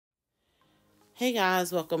Hey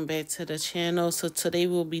guys, welcome back to the channel. So today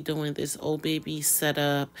we'll be doing this old baby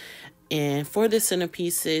setup. And for the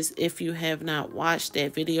centerpieces, if you have not watched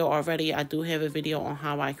that video already, I do have a video on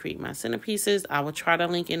how I create my centerpieces. I will try to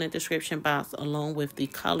link in the description box along with the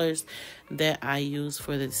colors that I use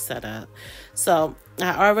for this setup. So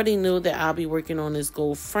I already knew that I'll be working on this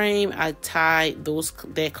gold frame. I tied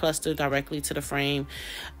that cluster directly to the frame.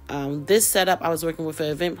 This setup, I was working with an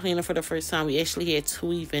event planner for the first time. We actually had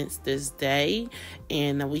 2 events this day,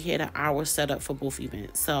 and we had an hour setup for both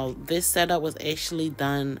events. So this setup was actually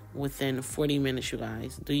done within 40 minutes, you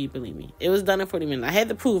guys. Do you believe me? It was done in 40 minutes. I had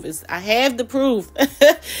the proof. I have the proof.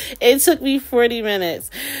 It took me 40 minutes.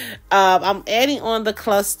 I'm adding on the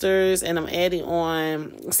clusters, and I'm adding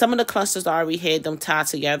on some of the clusters. I already had them tied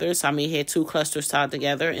together. So I may had 2 clusters tied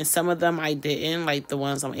together, and some of them I didn't, like the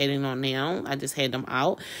ones I'm adding on now. I just had them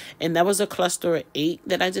out. And that was a cluster of 8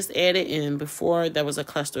 that I just added. And before, there was a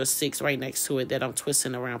cluster of 6 right next to it that I'm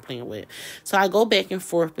twisting around playing with. So I go back and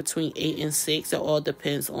forth between 8 and 6. It all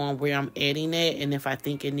depends on where I'm adding that. And if I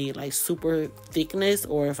think it needs like super thickness,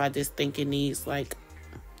 or if I just think it needs like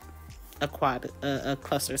a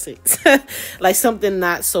cluster 6. Like something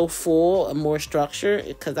not so full, more structure.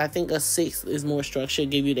 Because I think a 6 is more structure,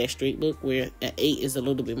 give you that straight look, where an 8 is a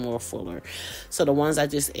little bit more fuller. So the ones I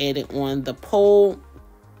just added on the pole,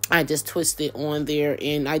 I just twisted on there,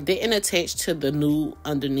 and I didn't attach to the new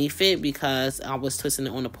underneath it because I was twisting it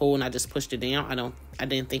on the pole and I just pushed it down. I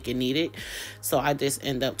didn't think it needed, so I just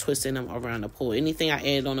end up twisting them around the pole. Anything I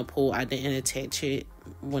added on the pole, I didn't attach it.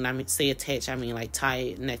 When I say attach, I mean like tie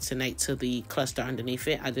it neck to the cluster underneath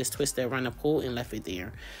it. I just twisted around the pole and left it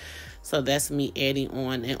there. So that's me adding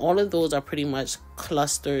on, and all of those are pretty much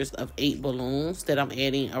clusters of 8 balloons that I'm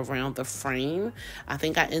adding around the frame. I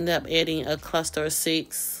think I ended up adding a cluster of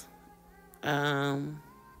 6. That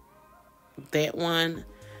one,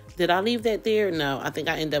 did I leave that there? No, I think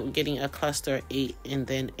I ended up getting a cluster of 8 and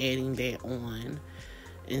then adding that on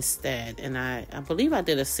instead. And I believe I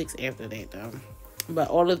did a 6 after that though. But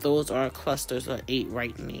all of those are clusters of 8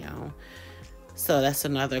 right now. So that's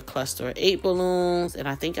another cluster of 8 balloons. And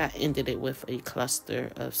I think I ended it with a cluster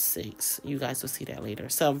of 6. You guys will see that later.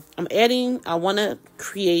 So I'm adding, I want to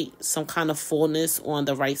create some kind of fullness on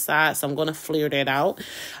the right side. So I'm going to flare that out.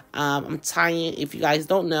 I'm tying, if you guys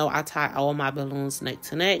don't know, I tie all my balloons neck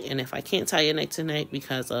to neck. And if I can't tie it neck to neck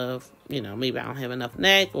because of, you know, maybe I don't have enough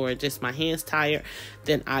neck or just my hands tired,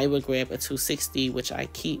 then I would grab a 260, which I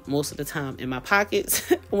keep most of the time in my pockets.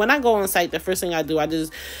 When I go on site, the first thing I do, I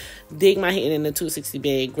just dig my hand in the 260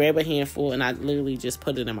 bag, grab a handful, and I literally just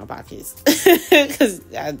put it in my pockets because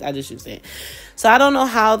I just use that. So I don't know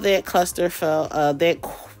how that cluster fell, that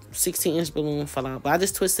 16-inch balloon fell out, but I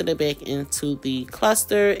just twisted it back into the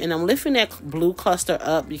cluster, and I'm lifting that blue cluster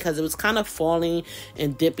up because it was kind of falling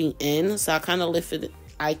and dipping in. So I kind of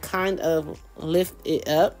lift it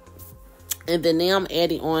up, and then now I'm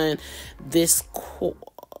adding on this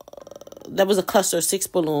that was a cluster of 6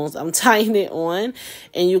 balloons. I'm tying it on,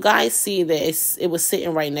 and you guys see that it was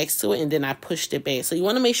sitting right next to it, and then I pushed it back. So you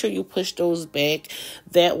want to make sure you push those back.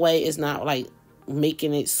 That way it's not like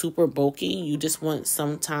making it super bulky. You just want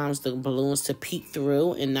sometimes the balloons to peek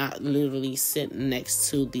through and not literally sit next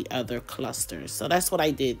to the other clusters. So that's what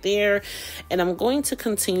I did there, and I'm going to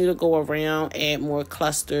continue to go around, add more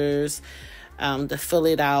clusters to fill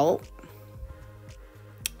it out.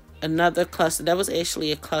 Another cluster, that was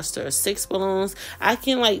actually a cluster of 6 balloons. I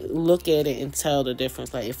can like look at it and tell the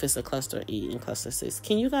difference, like if it's a cluster of 8 and cluster 6.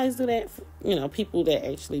 Can you guys do that? You know, people that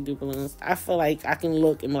actually do balloons, I feel like I can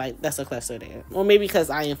look and be like, that's a cluster there. Or maybe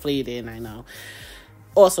because I inflated it and I know.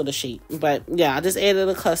 Also the shape. But yeah, I just added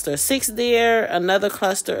a cluster of 6 there, another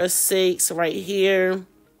cluster of 6 right here.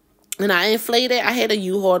 And I inflated, I had a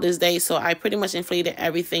U-Haul this day, so I pretty much inflated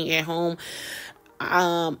everything at home.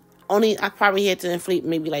 I probably had to inflate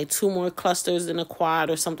maybe like 2 more clusters in a quad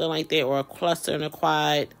or something like that, or a cluster in a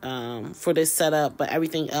quad for this setup. But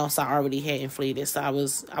everything else I already had inflated, so I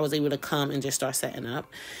was able to come and just start setting up.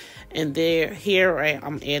 And here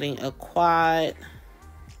I'm adding a quad,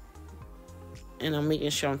 and I'm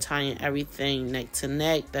making sure I'm tying everything neck to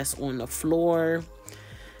neck that's on the floor.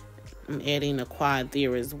 I'm adding a quad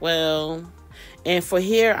there as well. And for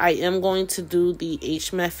here, I am going to do the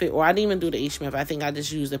H method, or I didn't even do the H method. I think I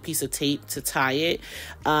just used a piece of tape to tie it.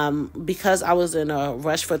 Because I was in a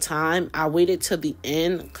rush for time, I waited till the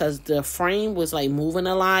end because the frame was like moving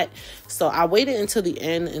a lot. So I waited until the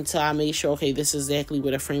end until I made sure, okay, this is exactly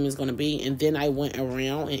where the frame is going to be. And then I went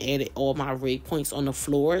around and added all my rig points on the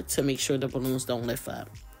floor to make sure the balloons don't lift up.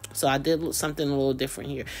 So I did something a little different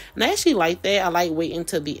here. And I actually like that. I like waiting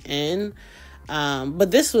till the end.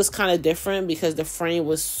 But this was kind of different because the frame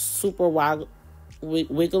was super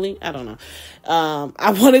wiggly. I don't know.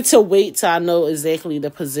 I wanted to wait till I know exactly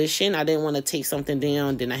the position. I didn't want to take something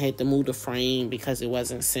down, then I had to move the frame because it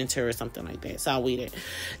wasn't center or something like that. So I waited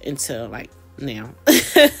until like now.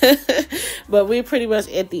 But we're pretty much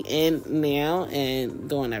at the end now and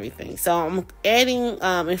doing everything. So I'm adding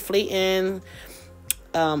inflating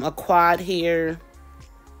a quad here,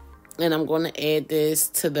 and I'm going to add this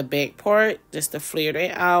to the back part just to flare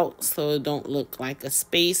that out so it don't look like a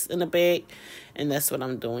space in the back. And that's what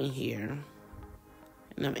I'm doing here.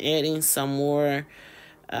 And I'm adding some more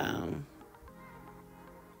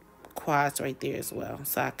quads right there as well.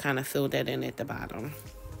 So I kind of filled that in at the bottom.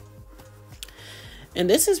 And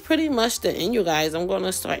this is pretty much the end, you guys. I'm going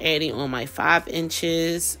to start adding on my 5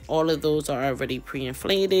 inches. All of those are already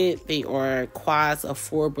pre-inflated. They are quads of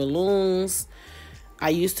 4 balloons. I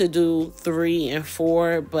used to do 3 and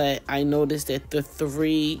 4, but I noticed that the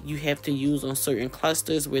 3 you have to use on certain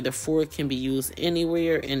clusters, where the 4 can be used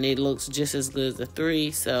anywhere and it looks just as good as the 3.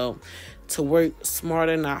 So to work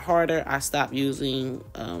smarter, not harder, I stopped using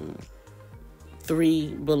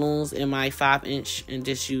 3 balloons in my 5-inch and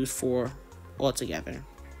just use 4 altogether.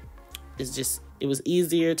 It was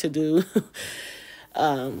easier to do.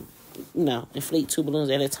 Inflate 2 balloons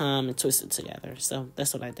at a time and twist it together. So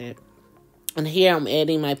that's what I did. And here I'm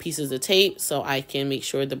adding my pieces of tape so I can make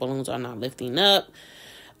sure the balloons are not lifting up.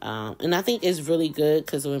 And I think it's really good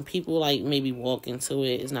because when people like maybe walk into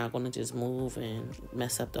it, it's not going to just move and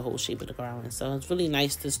mess up the whole shape of the garland. So it's really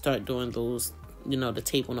nice to start doing those, the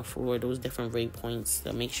tape on the floor, those different ray points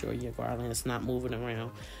to make sure your garland is not moving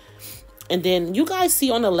around. And then you guys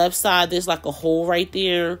see on the left side, there's like a hole right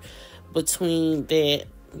there between that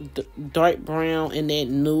dark brown and that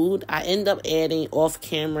nude. I end up adding off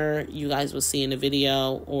camera. You guys will see in the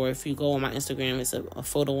video, or if you go on my Instagram, it's a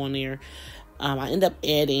photo on there. I end up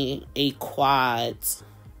adding a quad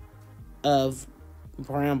of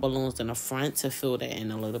brown balloons in the front to fill that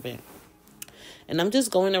in a little bit. And I'm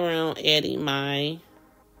just going around adding my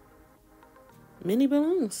mini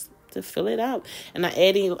balloons to fill it out. And I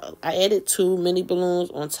added 2 mini balloons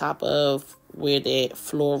on top of where that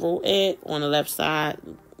floral at on the left side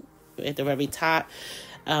at the very top,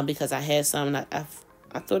 because I had some that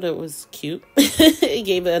I thought it was cute. It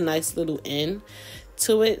gave it a nice little end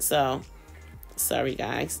to it. So sorry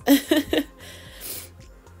guys.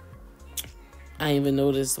 I even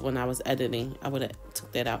noticed when I was editing, I would have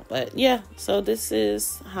took that out. But yeah, so this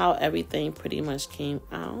is how everything pretty much came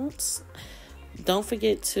out. Don't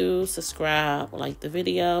forget to subscribe, like the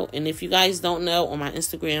video. And if you guys don't know, on my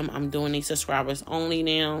Instagram, I'm doing these subscribers only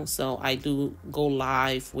now. So I do go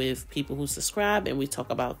live with people who subscribe, and we talk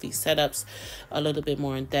about these setups a little bit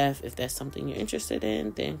more in depth. If that's something you're interested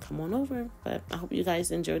in, then come on over. But I hope you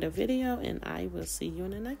guys enjoyed the video, and I will see you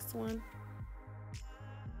in the next one.